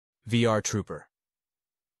VR Trooper.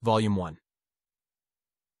 Volume 1.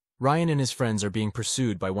 Ryan and his friends are being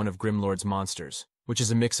pursued by one of Grimlord's monsters, which is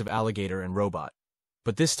a mix of alligator and robot.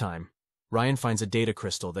 But this time, Ryan finds a data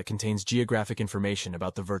crystal that contains geographic information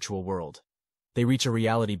about the virtual world. They reach a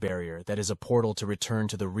reality barrier that is a portal to return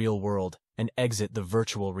to the real world and exit the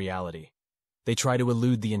virtual reality. They try to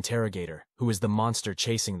elude the interrogator, who is the monster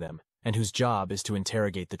chasing them, and whose job is to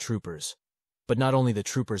interrogate the troopers. But not only the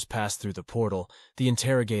troopers pass through the portal, the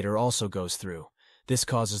interrogator also goes through. This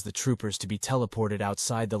causes the troopers to be teleported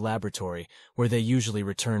outside the laboratory, where they usually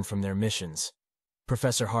return from their missions.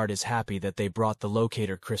 Professor Hart is happy that they brought the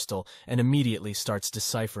locator crystal and immediately starts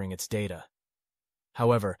deciphering its data.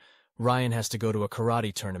 However, Ryan has to go to a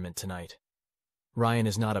karate tournament tonight. Ryan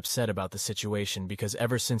is not upset about the situation because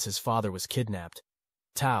ever since his father was kidnapped,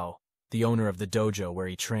 Tao, the owner of the dojo where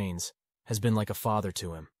he trains, has been like a father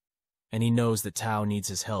to him. And he knows that Tao needs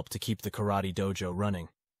his help to keep the karate dojo running.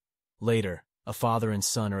 Later, a father and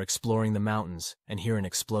son are exploring the mountains and hear an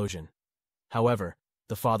explosion. However,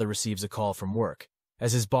 the father receives a call from work,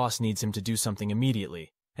 as his boss needs him to do something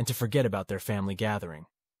immediately and to forget about their family gathering.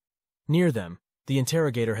 Near them, the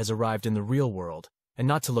interrogator has arrived in the real world, and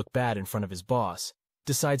not to look bad in front of his boss,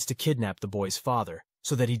 decides to kidnap the boy's father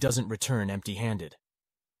so that he doesn't return empty-handed.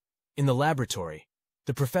 In the laboratory,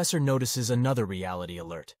 the professor notices another reality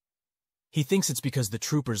alert. He thinks it's because the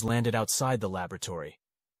troopers landed outside the laboratory,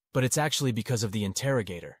 but it's actually because of the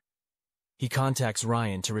interrogator. He contacts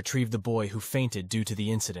Ryan to retrieve the boy who fainted due to the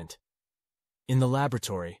incident. In the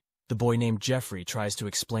laboratory, the boy named Jeffrey tries to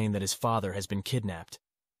explain that his father has been kidnapped.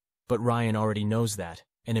 But Ryan already knows that,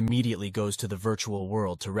 and immediately goes to the virtual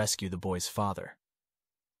world to rescue the boy's father.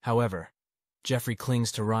 However, Jeffrey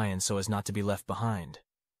clings to Ryan so as not to be left behind.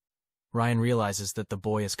 Ryan realizes that the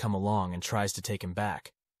boy has come along and tries to take him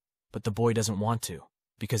back, but the boy doesn't want to,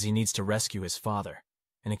 because he needs to rescue his father,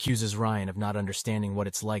 and accuses Ryan of not understanding what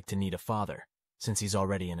it's like to need a father, since he's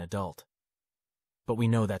already an adult. But we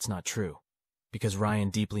know that's not true, because Ryan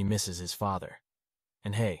deeply misses his father.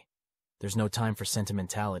 And hey, there's no time for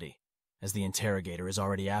sentimentality, as the interrogator is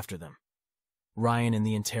already after them. Ryan and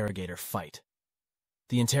the interrogator fight.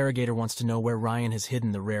 The interrogator wants to know where Ryan has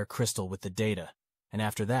hidden the rare crystal with the data, and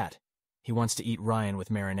after that, he wants to eat Ryan with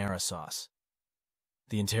marinara sauce.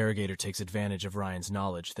 The interrogator takes advantage of Ryan's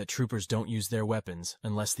knowledge that troopers don't use their weapons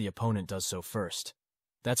unless the opponent does so first.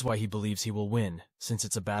 That's why he believes he will win, since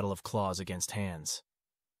it's a battle of claws against hands.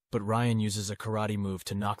 But Ryan uses a karate move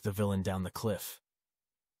to knock the villain down the cliff.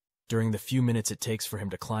 During the few minutes it takes for him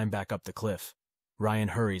to climb back up the cliff, Ryan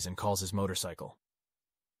hurries and calls his motorcycle.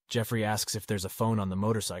 Jeffrey asks if there's a phone on the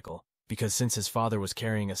motorcycle, because since his father was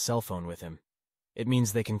carrying a cell phone with him, it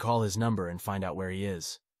means they can call his number and find out where he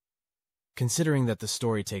is. Considering that the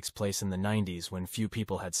story takes place in the 90s when few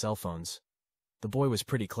people had cell phones, the boy was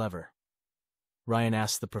pretty clever. Ryan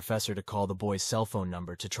asks the professor to call the boy's cell phone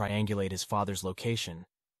number to triangulate his father's location,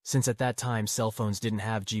 since at that time cell phones didn't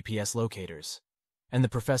have GPS locators. And the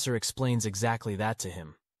professor explains exactly that to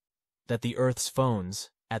him. That the Earth's phones,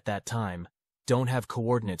 at that time, don't have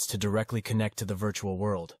coordinates to directly connect to the virtual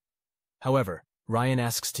world. However, Ryan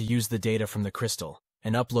asks to use the data from the crystal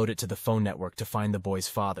and upload it to the phone network to find the boy's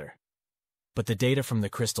father. But the data from the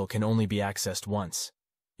crystal can only be accessed once.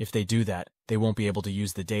 If they do that, they won't be able to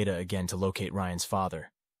use the data again to locate Ryan's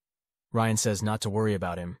father. Ryan says not to worry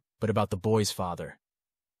about him, but about the boy's father.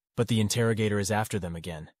 But the interrogator is after them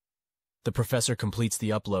again. The professor completes the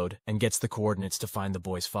upload and gets the coordinates to find the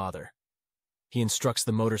boy's father. He instructs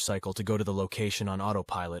the motorcycle to go to the location on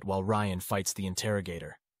autopilot while Ryan fights the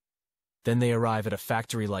interrogator. Then they arrive at a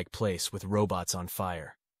factory-like place with robots on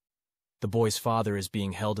fire. The boy's father is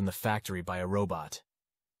being held in the factory by a robot.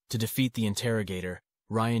 To defeat the interrogator,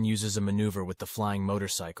 Ryan uses a maneuver with the flying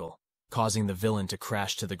motorcycle, causing the villain to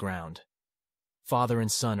crash to the ground. Father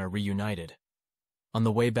and son are reunited. On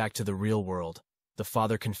the way back to the real world, the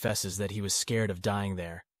father confesses that he was scared of dying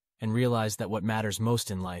there and realized that what matters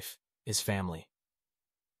most in life is family.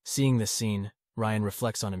 Seeing this scene, Ryan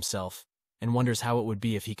reflects on himself and wonders how it would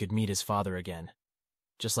be if he could meet his father again,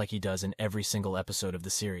 just like he does in every single episode of the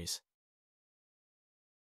series.